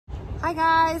Hi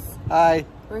guys. Hi.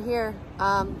 We're here.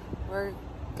 We're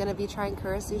gonna be trying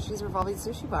KURA Sushi's Revolving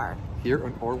Sushi Bar. Here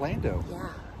in Orlando. Yeah,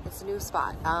 it's a new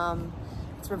spot.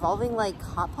 It's revolving like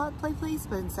hot pot place,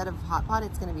 but instead of hot pot,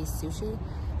 it's gonna be sushi.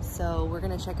 So we're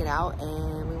gonna check it out,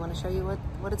 and we want to show you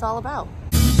what it's all about.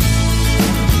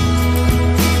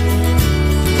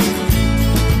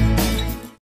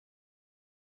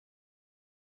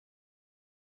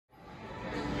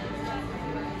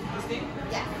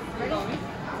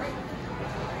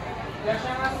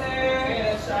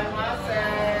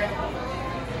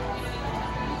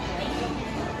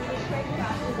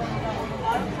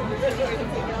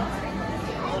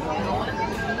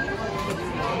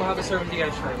 We'll have a serving to you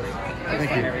guys shortly.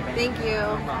 Thank you. Thank you.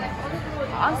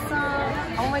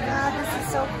 Awesome. Oh my God, this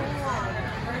is so cool.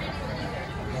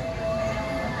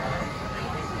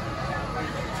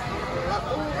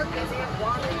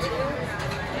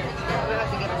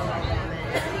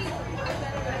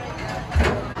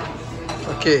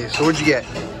 Okay, so what'd you get?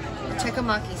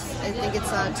 Chickamakis. I think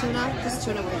it's tuna. This is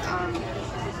tuna with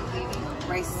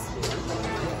rice.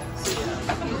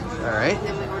 All right. And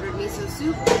then we ordered miso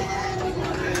soup, and we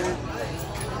ordered...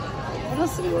 What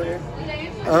else did we order? I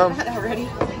forgot already.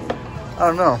 I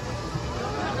don't know.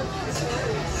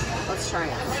 Let's try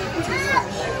it.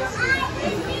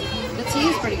 The tea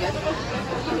is pretty good.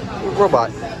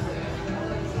 Robot.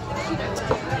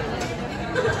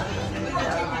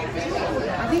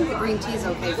 I think the green tea is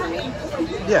okay for me.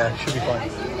 Yeah, it should be fine.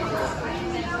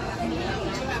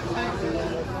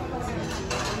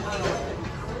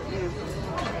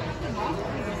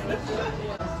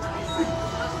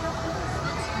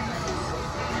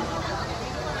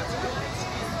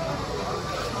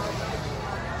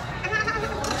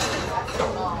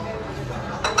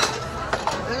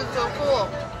 This is so cool.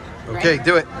 Okay,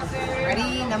 do it.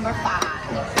 Ready, number 5.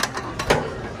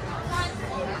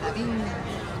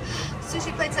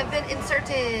 Sushi plates have been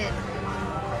inserted.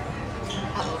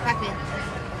 Uh-oh, Pac-Man.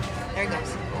 There it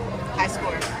goes. High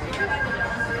score.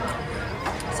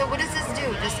 So what does this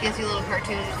do? Just gives you little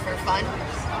cartoons for fun?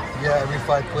 Yeah, every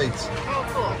 5 plates. Oh,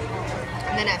 cool.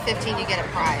 And then at 15 you get a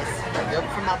prize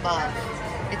from above.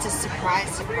 It's a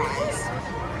surprise.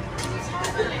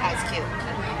 That's cute.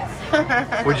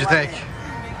 What'd you think?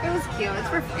 It was cute.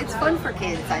 It's fun for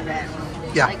kids, I bet.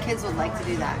 Yeah. Like kids would like to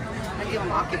do that. I'd keep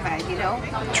them occupied, you know?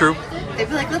 True. They'd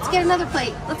be like, let's get another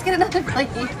plate. Let's get another plate.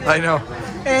 I know.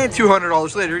 And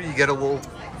 $200 later, you get a little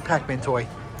Pac-Man toy.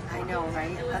 I know,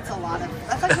 right? That's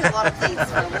actually a lot of plates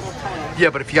for a little toy.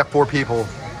 Yeah, but if you got 4 people,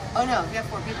 Oh no, if you have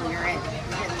 4 people, you're in. You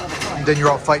get a little toy. then you're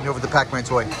all fighting over the Pac-Man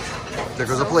toy. There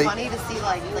goes a plate. It's so funny to see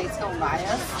like plates go by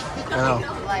us. I know.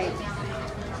 Like,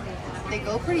 they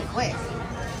go pretty quick.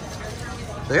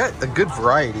 They got a good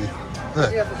variety. They Look.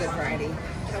 do have a good variety.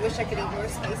 I wish I could eat more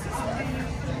spicy stuff.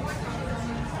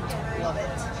 Love it.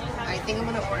 I think I'm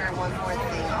gonna order one more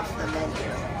thing off the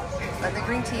menu. But the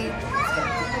green tea is good.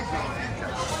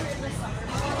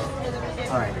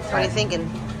 All right. What are you thinking?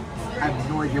 I have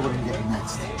no idea what I'm getting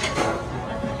next.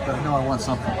 But I know I want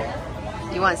something.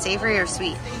 You want savory or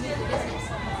sweet?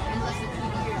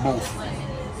 Both.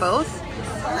 Both?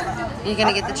 You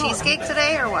gonna get the cheesecake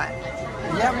today or what?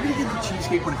 Yeah, we're gonna get the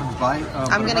cheesecake when it comes by.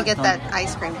 I'm gonna get that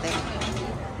ice cream thing.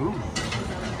 Ooh.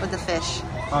 With the fish.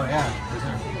 Oh yeah.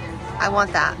 I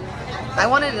want that. I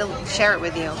wanted to share it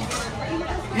with you.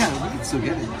 Yeah, we can still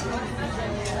get it.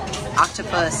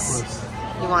 Octopus.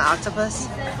 You want octopus?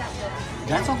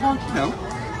 That's a long no.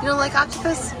 You don't like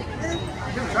octopus? You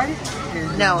ever tried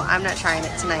it? No, I'm not trying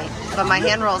it tonight. But my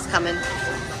hand roll's coming.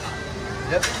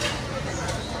 Yep.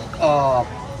 Oh,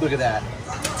 look at that.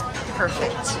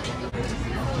 Perfect.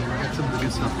 Got some of the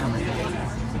good stuff coming.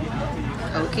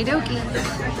 Okie dokie.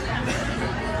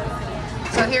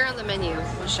 So here on the menu,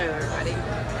 we'll show everybody.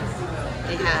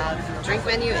 They have, drink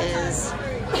menu is,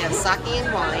 they have sake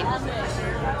and wine.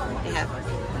 They have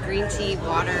green tea,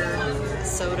 water,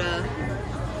 soda.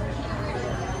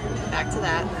 Back to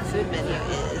that. Food menu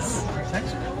is...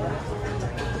 Thanks.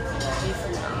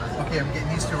 Okay, I'm getting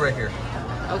these 2 right here.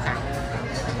 Okay.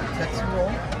 Texas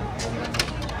roll.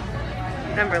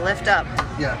 Remember, lift up.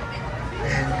 Yeah.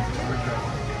 And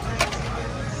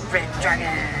Red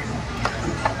Dragon.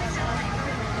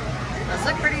 Those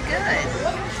look pretty good.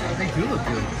 they do look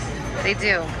good. They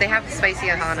do. They have spicy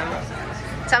on them.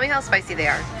 Tell me how spicy they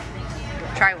are.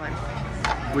 Try one.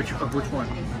 Which one?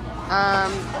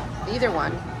 Either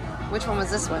one. Which one was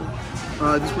this one?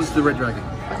 This was the Red Dragon.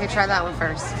 Okay, try that one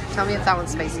first. Tell me if that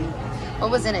one's spicy. What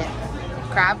was in it?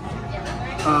 Crab?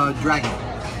 Dragon.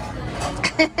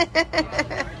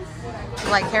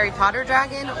 Like Harry Potter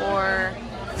dragon or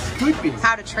Could be.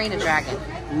 How to Train a Dragon?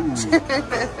 Ooh.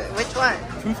 Which one?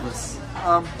 Toothless.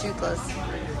 Toothless.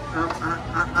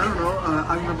 I don't know.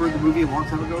 I remember the movie a long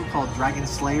time ago called Dragon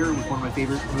Slayer. It was one of my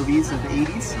favorite movies of the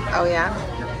 80s. Oh, yeah?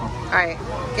 Yep. Oh. All right,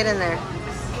 get in there.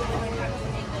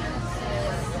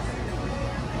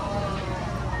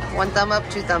 1 thumb up,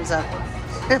 2 thumbs up.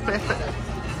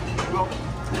 Well,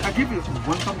 I give it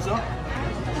 1 thumbs up.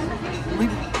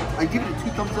 I give it a 2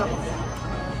 thumbs up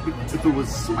if it was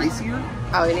spicier.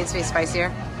 Oh, it needs to be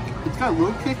spicier? It's got a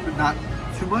little kick, but not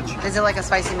too much. Is it like a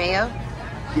spicy mayo?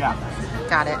 Yeah.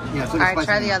 Got it. Yeah, it's like all right,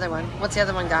 try the mayo. other one. What's the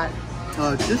other one got?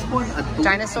 This one, I believe...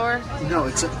 Dinosaur? No,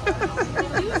 it's a...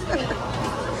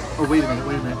 Oh, wait a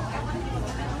minute.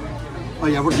 Oh,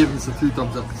 yeah, we're giving this a 2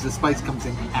 thumbs up because the spice comes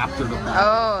in after the fact.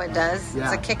 Oh, it does? Yeah.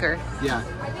 It's a kicker. Yeah.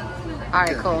 All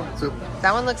right, Yeah. cool. So,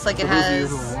 that one looks like it for those has...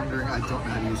 of you who are wondering, I don't know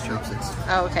how to use chopsticks.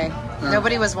 Oh, okay.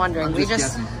 Nobody was wondering. I'm We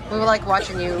guessing. we were like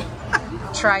watching you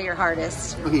try your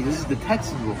hardest. Okay, this is the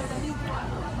Texan roll.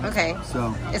 Okay.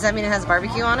 So... Does that mean it has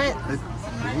barbecue on it?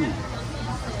 Ooh.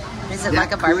 Is it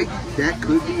like a barbecue? That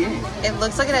could be it. It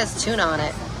looks like it has tuna on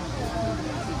it.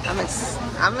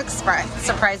 I'm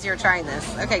surprised you're trying this.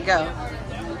 Okay, go.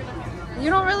 You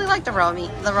don't really like the raw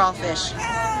meat, the raw fish.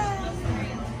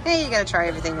 Hey, you gotta try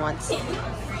everything once. Okay,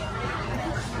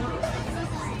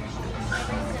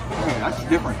 that's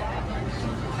different.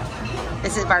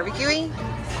 Is it barbecue-y?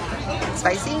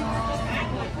 Spicy?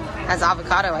 Has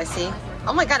avocado, I see.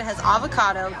 Oh my god, it has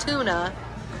avocado, tuna,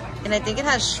 and I think it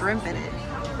has shrimp in it.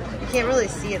 You can't really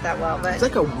see it that well, but... It's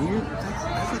like a weird,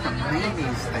 that's like a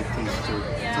mayonnaise type taste to it.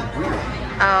 It's like weird.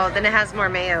 Oh, then it has more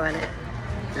mayo in it.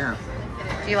 Yeah.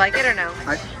 Do you like it or no?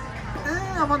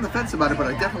 I'm on the fence about it, but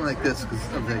I definitely like this because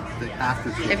of the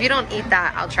aftertaste. If you don't eat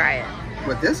that, I'll try it.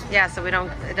 What, this? Yeah, so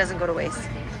it doesn't go to waste.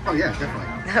 Oh yeah,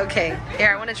 definitely. Okay.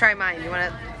 Here, I want to try mine. You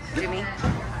want to do me?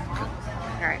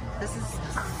 All right. This is...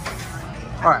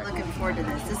 All right. I'm looking forward to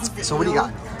this. This is the So what do you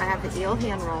got? I have the eel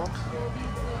hand roll.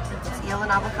 It's eel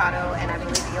and avocado, and I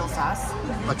believe eel sauce.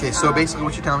 Okay, so basically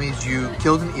what you're telling me is you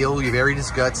killed an eel, you buried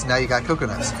his guts, now you got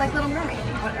coconuts. It's like Little Mermaid.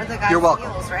 What are the guys? You're welcome.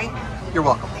 Eels, right? You're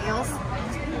welcome. The eels.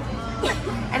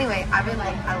 Anyway, I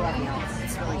love eels.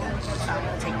 It's really good. So I'm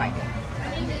gonna take a bite.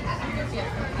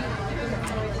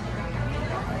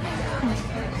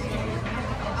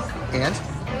 And?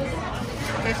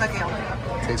 Tastes like eel.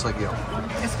 Tastes like eel.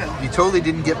 It's good. You totally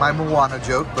didn't get my Moana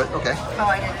joke, but okay. Oh,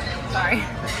 I didn't. Sorry. You're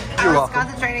I was welcome.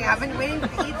 concentrating. I've been waiting to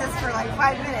eat this for like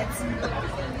 5 minutes.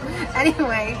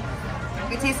 Anyway,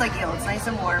 it tastes like eel. It's nice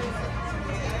and warm.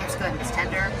 It's good. It's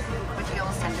tender. Which eel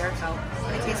is tender, so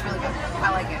it tastes really good.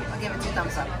 I like it. I'll give it 2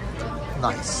 thumbs up.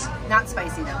 Nice. Not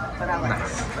spicy though, but I like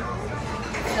Nice. it.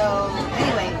 So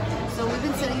anyway, so we've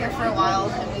been sitting here for a while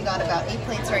and we got about 8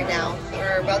 plates right now.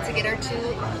 We're about to get our 2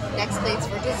 next plates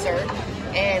for dessert.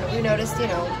 And we noticed, they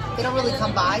don't really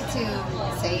come by to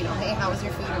say, hey, how was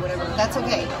your food or whatever. But that's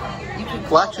okay. You can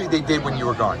Well, actually they did when you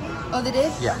were gone. Oh, they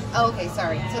did? Yeah. Oh, okay,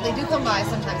 sorry. So they do come by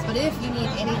sometimes. But if you need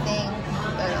anything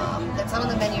that's not on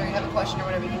the menu or you have a question or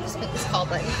whatever, you can just hit this call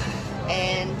button.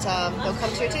 And they'll come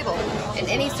to your table. And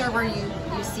any server you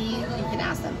see, you can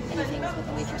ask them anything is what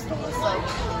the waitress told us.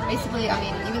 So basically, I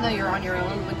mean, even though you're on your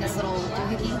own with this little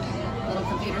doohickey, little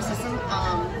computer system,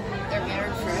 they're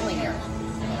very friendly here.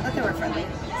 I thought they were friendly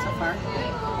so far,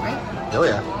 right? Oh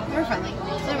yeah. They're friendly.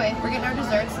 So anyway, we're getting our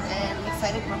desserts and I'm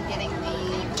excited. We're getting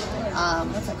the,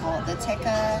 what's it called? The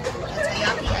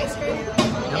taiyaki ice cream.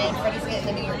 And Freddie's getting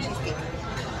the New York cheesecake.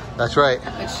 That's right.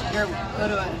 Which you're go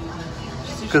to a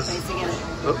sushi 'Cause- place to get it.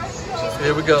 Oh,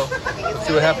 here we go. Let's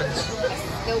see what happens.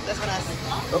 Nope, that's not us.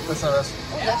 Oh, that's not us.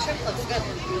 Oh, that shrimp looks good.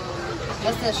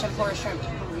 That's the Shakura shrimp.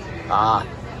 Ah.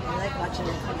 I like watching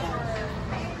it come down.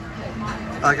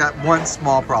 I got one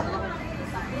small problem.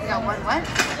 You got one what?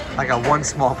 I got one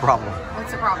small problem.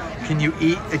 What's the problem? Can you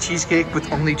eat a cheesecake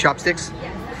with only chopsticks?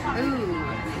 Ooh,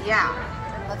 yeah.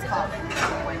 Let's call it.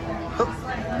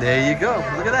 Oh, there you go.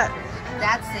 Look at that.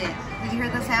 That's it. Did you hear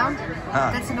the sound?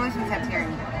 Huh. That's the noise we kept hearing.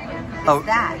 It's Oh.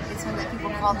 that. It's when the people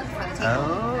called it for the table.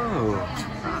 Oh.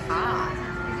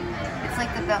 It's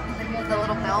like the bell, the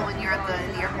little bell when you're at the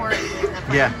airport.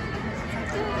 Yeah.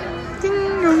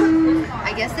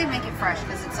 I guess they make it fresh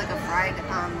because it's like a fried,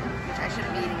 which I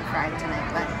shouldn't be eating fried tonight,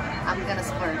 but I'm gonna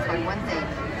splurge on one thing,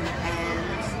 and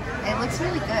it looks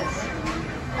really good.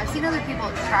 I've seen other people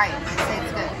try it and say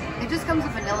it's good. It just comes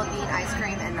with vanilla bean ice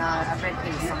cream and a red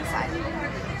paste on the side.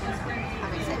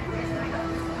 I'm excited.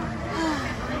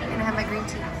 I'm gonna have my green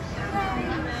tea.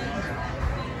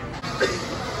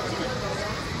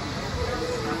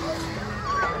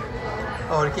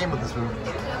 Oh, it came with this food.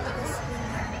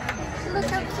 Look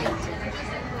how cute.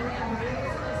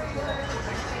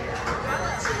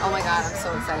 Oh my god, I'm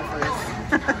so excited for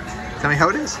this. Tell me how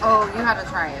it is. Oh, you have to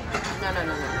try it. No.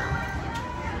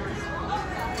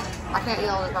 I can't eat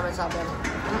all this by myself,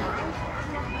 baby.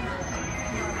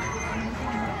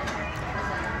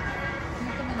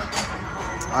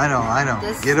 I know.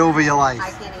 This- Get over your life.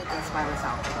 I can't eat this by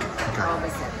myself. Okay. I'll be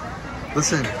sick.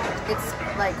 Listen, It's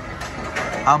like,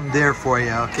 I'm there for you,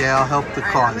 okay? I'll help the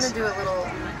alright, I'm cause. gonna do a little,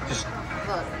 Just,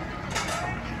 look.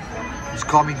 just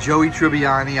call me Joey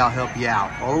Tribbiani. I'll help you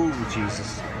out. Oh,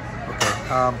 Jesus.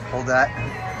 Okay, hold that.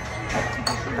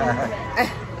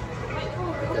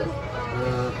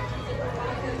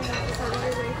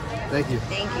 Thank you.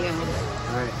 Thank you.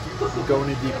 All right, we're going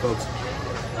in deep, folks.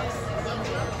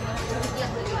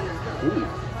 Ooh,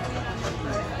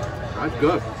 that's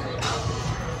good.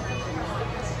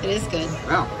 It is good.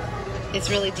 Wow. It's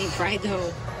really deep fried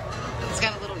though. It's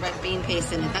got a little red bean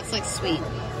paste in it. That's like sweet.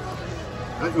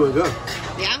 That's really good.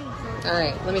 Yeah? All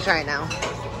right, let me try it now.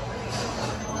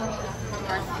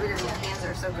 Your hands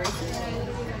are so greasy.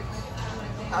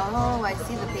 Oh, I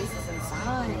see the pieces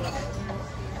inside.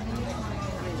 Let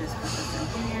me just put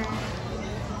this in here.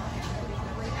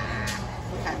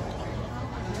 Okay.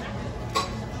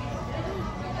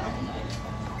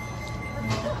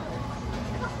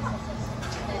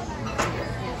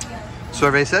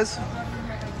 Survey says?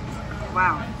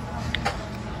 Wow.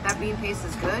 That bean paste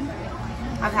is good.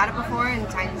 I've had it before in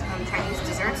Chinese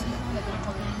desserts.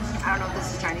 I don't know if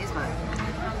this is Chinese, but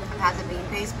I've had the bean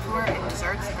paste before in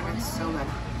desserts, and it's so good.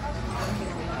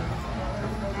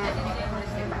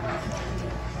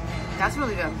 That's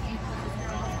really good.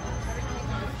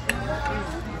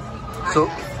 So,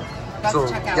 About to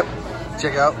check out. yep,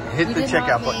 check out. Hit We the did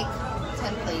checkout not button. make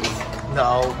 10 plates.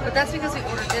 No. But that's because we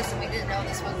ordered this and we didn't know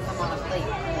this wouldn't come on a plate.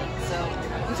 So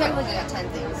we technically got 10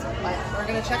 things. But we're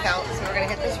going to check out. So we're going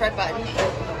to hit this red button.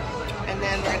 And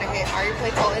then we're going to hit, are your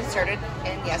plates all inserted?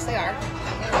 And yes, they are.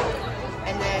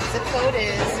 And then zip code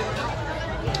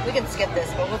is, we can skip this,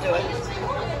 but we'll do it.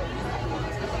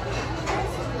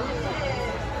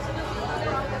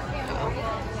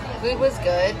 Food was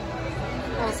good.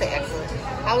 I will say excellent.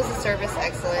 How was the service?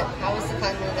 Excellent. How was the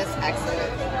cleanliness?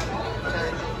 Excellent.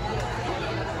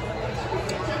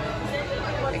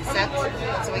 Accept.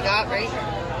 That's what we got, right?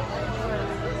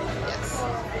 Yes.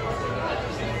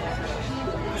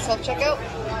 Self-checkout?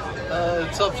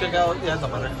 Self-checkout, yeah, no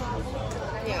matter.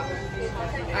 Yeah.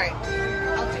 Alright.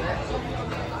 I'll do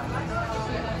it.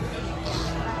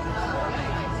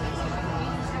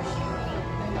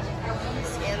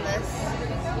 Scan this.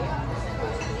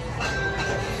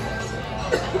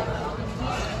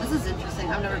 This is interesting.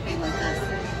 I've never paid like this.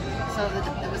 So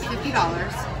it was $50.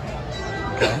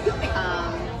 Okay.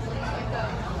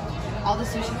 All the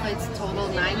sushi plates total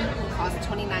 9 cost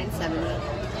 $29.70,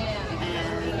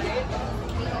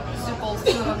 and soup bowls,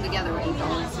 2 of them together were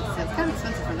 $8.06. It's kind of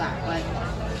expensive for that, but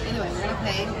anyway, we're gonna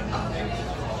pay.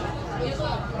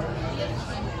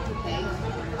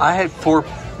 I had four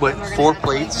We're gonna four add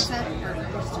plates. 20%, or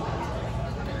just 2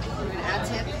 plates. We're gonna add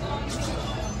tip.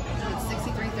 It's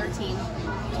 $63.13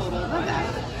 total. Not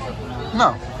bad.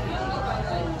 No.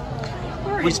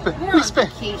 We're We on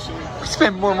spent vacation, we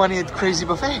spent more money at the Crazy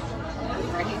Buffet.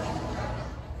 right?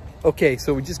 Okay,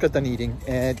 so we just got done eating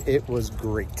and it was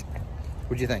great.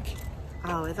 What'd you think?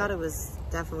 Oh, I thought it was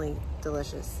definitely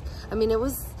delicious. I mean, it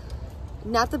was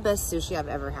not the best sushi I've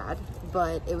ever had,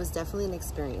 but it was definitely an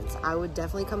experience. I would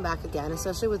definitely come back again,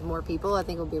 especially with more people. I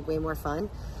think it would be way more fun.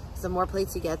 So the more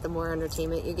plates you get, the more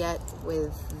entertainment you get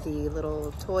with the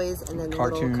little toys and then the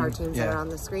little cartoons that are on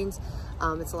the screens.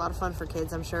 It's a lot of fun for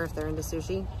kids, I'm sure, if they're into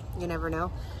sushi. You never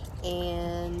know.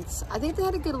 And I think they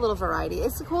had a good little variety.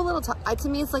 It's a cool little, to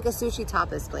me, it's like a sushi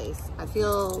tapas place. I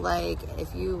feel like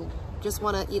if you just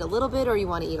want to eat a little bit or you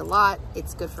want to eat a lot,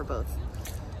 it's good for both.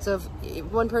 So if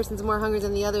one person's more hungry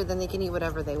than the other, then they can eat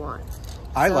whatever they want.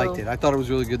 I liked it. I thought it was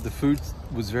really good. The food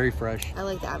was very fresh. I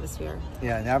like the atmosphere.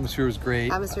 Yeah, the atmosphere was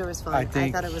great. Atmosphere was fun. I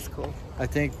thought it was cool. I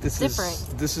think this Different.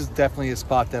 is definitely a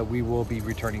spot that we will be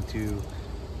returning to.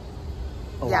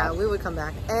 Yeah, lot. we would come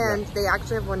back. And they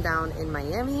actually have one down in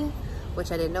Miami,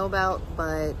 which I didn't know about,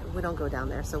 but we don't go down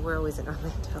there, so we're always in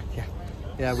Orlando. Yeah.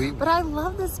 Yeah, But I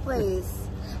love this place.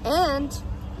 And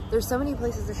there's so many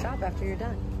places to shop after you're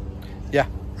done. Yeah.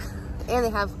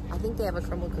 And I think they have a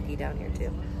crumble cookie down here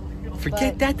too.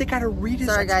 Forget that, they got a Rita's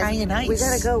Italian guys, Ice. we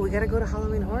gotta go. We gotta go to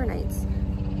Halloween Horror Nights.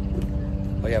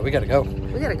 Oh yeah, we gotta go.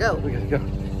 We gotta go. We gotta go.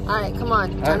 All right, come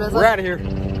on. All right, we're out of here.